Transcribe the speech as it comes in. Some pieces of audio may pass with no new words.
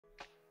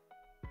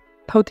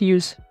How to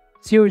use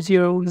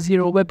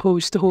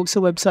 000webhost to host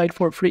a website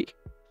for free.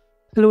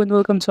 Hello and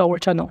welcome to our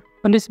channel.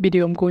 On this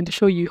video, I'm going to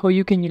show you how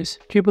you can use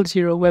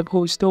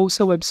 000webhost to host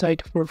a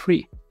website for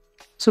free.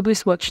 So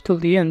please watch till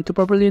the end to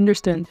properly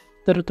understand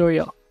the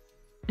tutorial.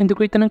 And to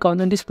create an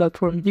account on this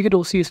platform, you could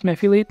also use my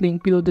affiliate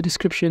link below the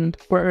description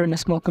or earn a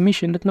small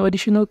commission at no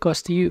additional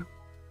cost to you.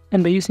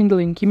 And by using the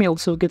link, you may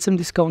also get some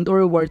discount or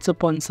rewards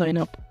upon sign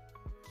up.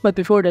 But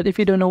before that, if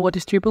you don't know what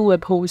is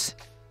webhost,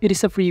 it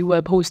is a free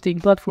web hosting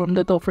platform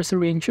that offers a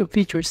range of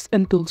features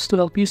and tools to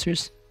help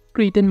users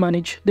create and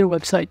manage their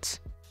websites,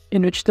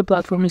 in which the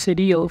platform is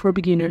ideal for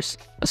beginners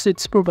as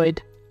it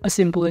provides a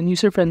simple and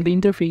user-friendly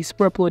interface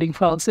for uploading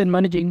files and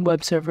managing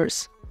web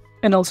servers.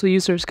 And also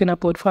users can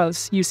upload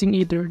files using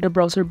either the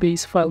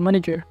browser-based file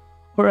manager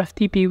or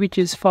FTP, which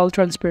is File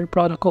Transfer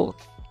Protocol.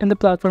 And the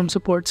platform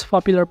supports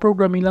popular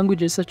programming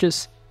languages such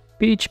as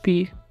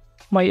PHP,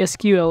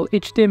 MySQL,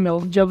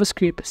 HTML,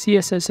 JavaScript,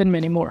 CSS, and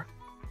many more,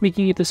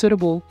 making it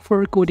suitable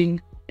for coding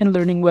and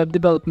learning web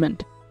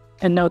development.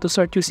 And now to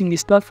start using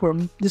this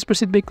platform, just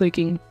proceed by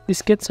clicking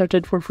this Get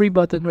Started for Free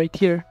button right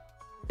here.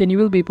 Then you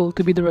will be able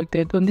to be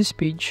directed on this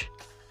page.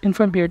 And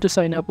from here to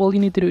sign up, all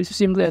you need to do is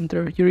simply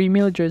enter your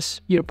email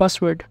address, your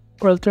password,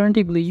 or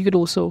alternatively, you could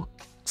also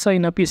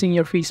sign up using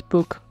your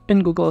Facebook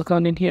and Google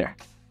account in here.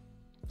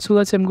 So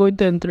let's say I'm going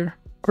to enter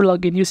or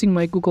log in using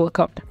my Google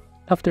account.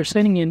 After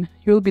signing in,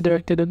 you will be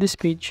directed on this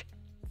page.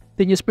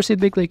 Then just proceed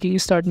by clicking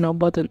Start Now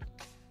button.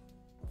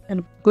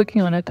 And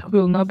clicking on it, we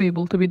will now be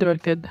able to be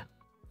directed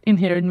in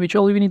here, in which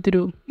all we need to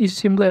do is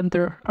simply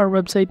enter our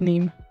website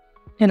name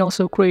and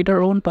also create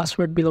our own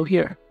password below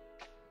here.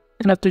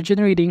 And after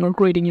generating or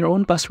creating your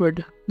own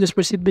password, just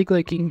proceed by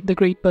clicking the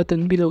Create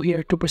button below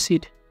here to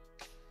proceed.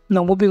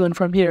 Now moving on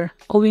from here,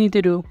 all we need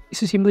to do is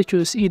to simply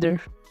choose either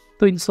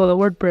to install a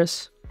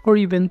WordPress or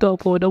even to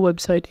upload a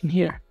website in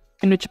here,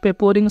 in which by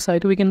uploading a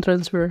site, we can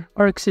transfer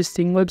our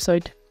existing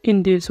website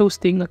in this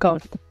hosting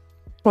account.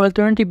 Or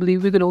alternatively,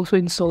 we could also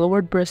install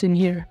a WordPress in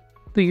here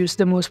to use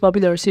the most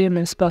popular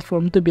CMS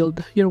platform to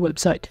build your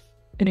website.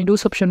 And in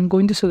those options, I'm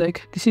going to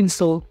select this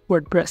Install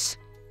WordPress.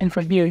 And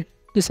from here,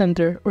 just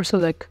enter or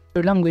select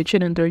your language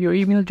and enter your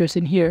email address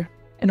in here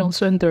and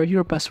also enter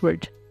your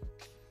password.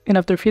 And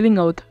after filling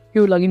out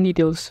your login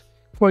details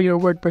for your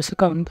WordPress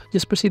account,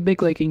 just proceed by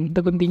clicking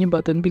the Continue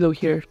button below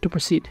here to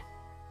proceed.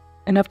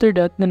 And after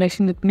that, the next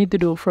thing that we need to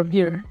do from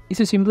here is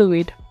to simply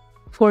wait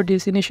for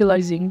this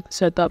initializing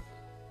setup.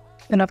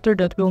 And after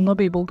that, we'll now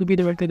be able to be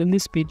directed on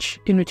this page,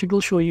 in which it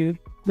will show you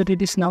that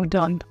it is now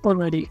done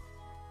already.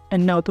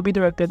 And now to be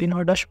directed in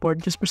our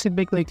dashboard, just proceed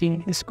by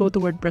clicking this Go to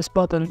WordPress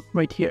button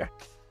right here.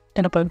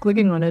 And upon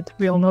clicking on it,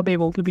 we'll now be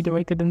able to be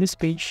directed on this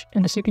page.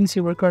 And as you can see,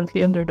 we're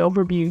currently under the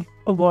overview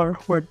of our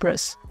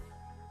WordPress.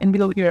 And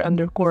below here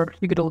under Core,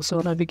 you could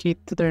also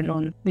navigate to turn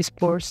on this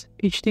force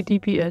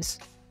HTTPS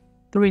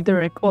to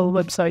redirect all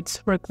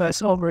websites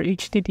requests over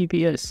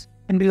HTTPS.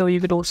 And below you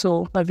could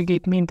also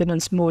navigate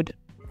maintenance mode,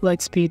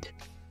 light speed,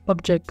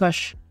 object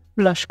cache,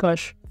 flash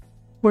cache,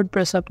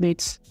 WordPress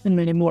updates, and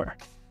many more.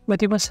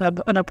 But you must have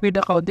an upgrade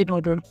account in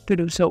order to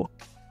do so.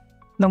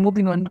 Now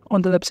moving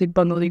on the left side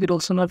panel, you could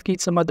also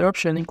navigate some other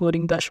options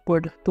including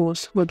dashboard,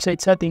 tools,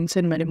 website settings,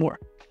 and many more.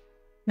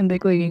 And by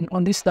clicking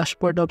on these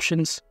dashboard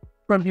options,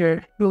 from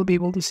here, you will be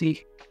able to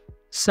see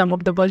some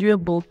of the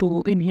valuable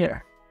tools in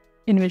here,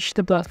 in which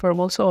the platform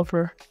also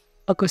offers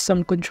a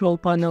custom control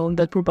panel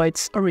that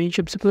provides a range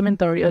of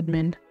supplementary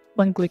admin,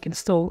 one-click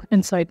install,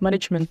 and site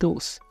management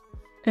tools.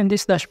 And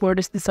this dashboard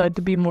is designed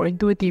to be more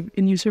intuitive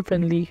and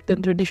user-friendly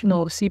than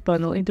traditional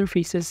cPanel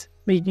interfaces,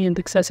 making it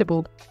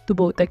accessible to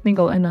both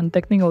technical and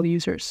non-technical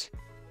users.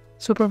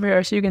 So from here,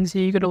 as you can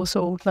see, you could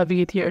also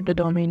navigate here the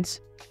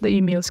domains, the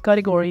emails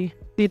category,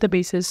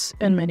 databases,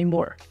 and many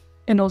more.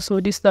 And also,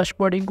 this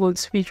dashboard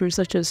includes features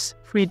such as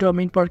free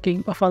domain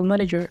parking, a file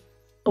manager,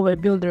 a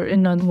web builder,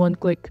 and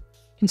non-one-click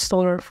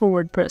installer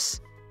for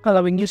WordPress,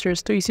 allowing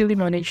users to easily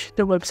manage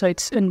their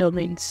websites and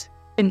domains.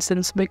 For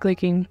instance, by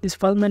clicking this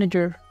File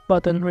Manager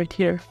button right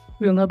here,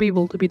 we will now be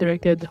able to be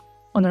directed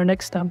on our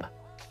next tab.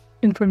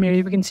 And from here,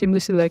 we can simply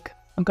select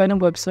a kind of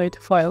website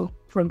file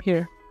from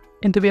here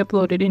and to be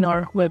uploaded in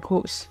our web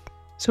host.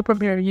 So from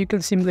here, you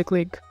can simply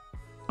click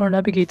or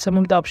navigate some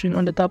of the options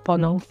on the top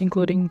panel,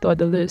 including to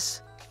add a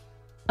list,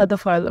 add a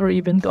file, or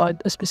even to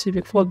add a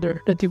specific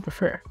folder that you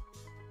prefer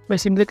by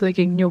simply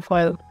clicking New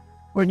File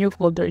or New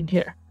Folder in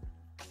here.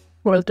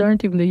 Or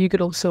alternatively, you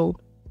could also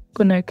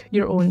connect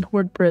your own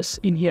WordPress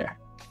in here,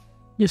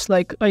 just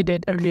like I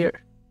did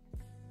earlier.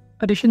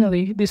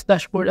 Additionally, this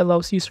dashboard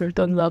allows users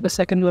to unlock a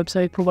second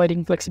website,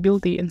 providing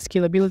flexibility and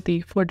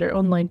scalability for their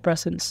online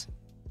presence.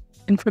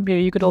 And from here,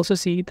 you could also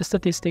see the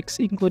statistics,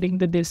 including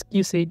the disk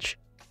usage,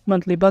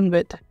 monthly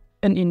bandwidth,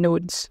 and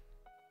in-nodes.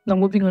 Now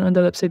moving on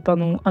the left side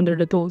panel under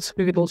the tools,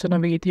 we could also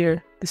navigate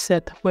here the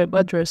Set Web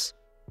Address,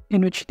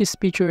 in which this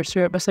feature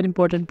serves as an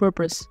important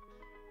purpose,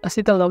 as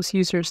it allows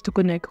users to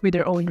connect with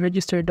their own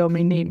registered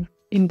domain name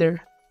in their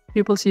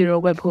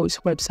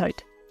 000webhost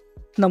website.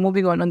 Now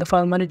moving on the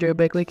file manager,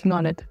 by clicking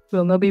on it,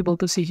 we'll now be able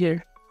to see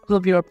here all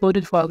of your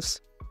uploaded files,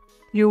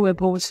 your web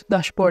host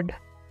dashboard,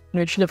 in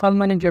which the file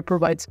manager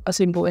provides a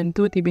simple and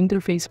intuitive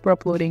interface for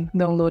uploading,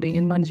 downloading,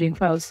 and managing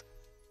files,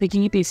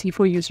 making it easy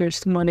for users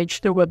to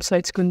manage their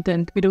website's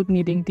content without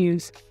needing to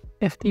use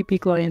FTP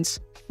clients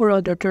or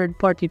other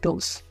third-party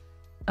tools.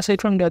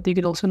 Aside from that, you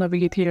can also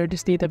navigate here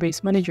this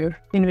database manager,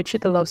 in which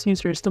it allows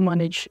users to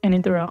manage and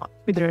interact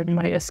with their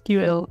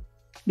MySQL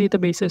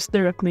databases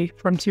directly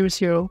from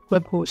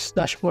 000webhost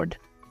dashboard.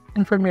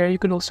 And from here, you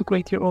can also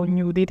create your own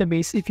new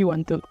database if you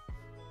want to.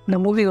 Now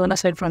moving on,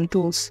 aside from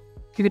tools,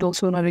 you could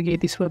also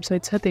navigate this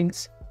website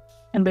settings,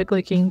 and by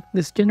clicking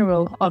this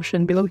general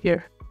option below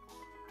here,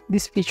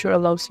 this feature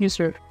allows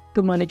users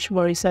to manage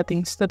various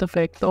settings that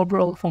affect the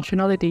overall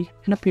functionality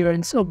and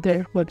appearance of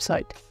their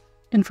website.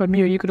 And from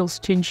here, you could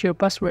also change your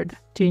password,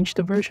 change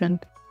the version,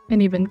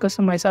 and even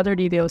customize other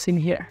details in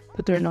here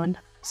to turn on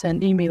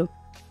send email,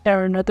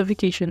 error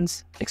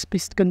notifications,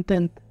 explicit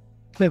content,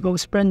 web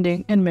host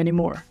branding, and many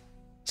more.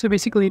 So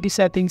basically, these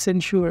settings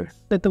ensure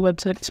that the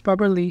website is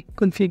properly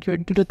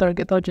configured to the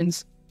target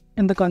audience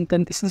and the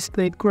content is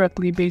displayed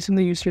correctly based on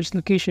the user's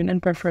location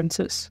and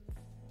preferences.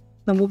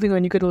 Now moving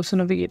on, you could also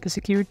navigate the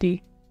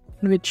security,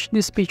 in which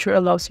this feature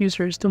allows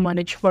users to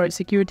manage various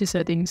security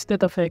settings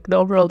that affect the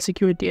overall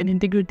security and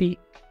integrity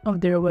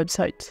of their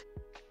website.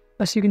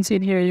 As you can see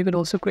in here, you could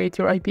also create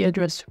your IP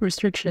address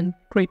restriction,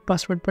 create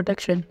password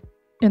protection,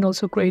 and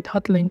also create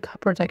hot link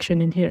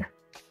protection in here.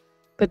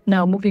 But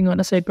now moving on,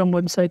 aside from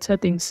website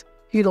settings,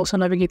 you could also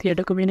navigate here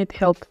the community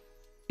help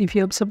if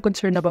you have some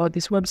concern about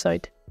this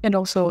website, and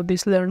also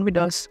this learn with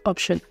us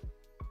option.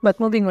 But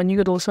moving on, you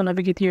could also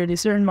navigate here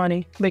this earn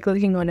money. By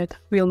clicking on it,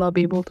 we'll now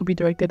be able to be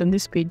directed on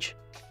this page,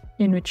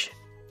 in which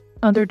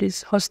under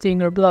this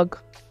hosting or blog,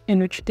 in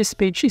which this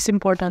page is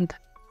important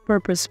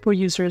purpose for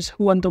users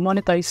who want to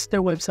monetize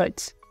their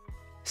websites.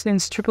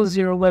 Since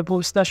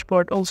 000webhost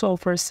dashboard also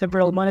offers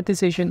several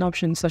monetization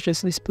options such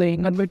as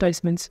displaying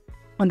advertisements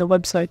on the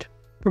website,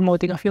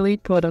 promoting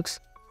affiliate products,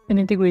 and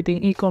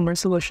integrating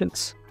e-commerce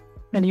solutions.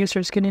 And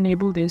users can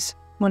enable these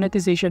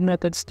monetization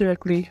methods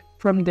directly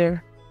from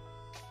their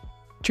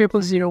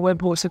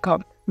 000webhost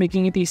account,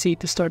 making it easy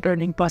to start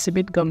earning passive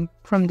income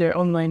from their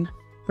online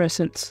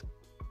presence.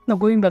 Now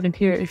going back in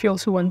here, if you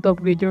also want to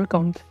upgrade your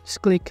account,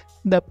 just click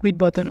the upgrade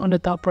button on the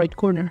top right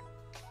corner.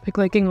 By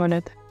clicking on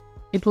it,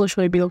 it will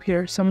show you below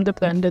here some of the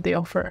plan that they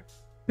offer.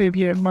 We have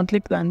here monthly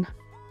plan,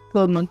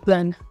 12-month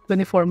plan,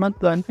 24-month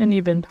plan, and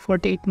even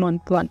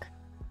 48-month plan.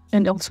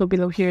 And also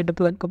below here the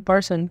plan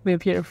comparison, we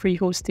have here free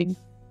hosting,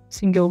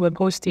 single web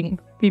hosting,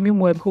 premium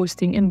web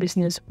hosting, and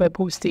business web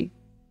hosting.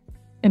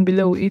 And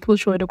below it will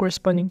show the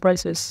corresponding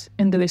prices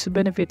and the list of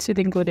benefits it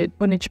included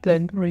on each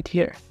plan right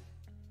here.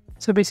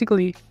 So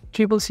basically,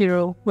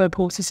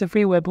 000webhost is a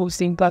free web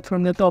hosting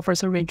platform that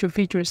offers a range of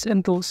features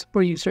and tools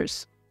for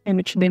users, in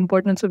which the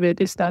importance of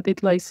it is that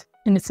it lies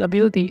in its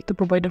ability to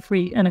provide a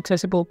free and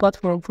accessible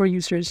platform for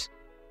users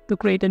to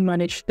create and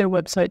manage their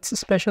websites,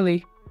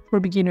 especially for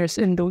beginners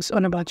and those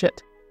on a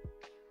budget.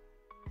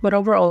 But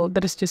overall,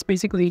 that is just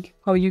basically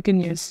how you can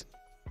use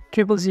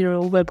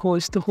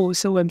 000webhost to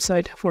host a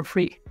website for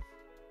free.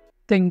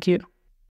 Thank you.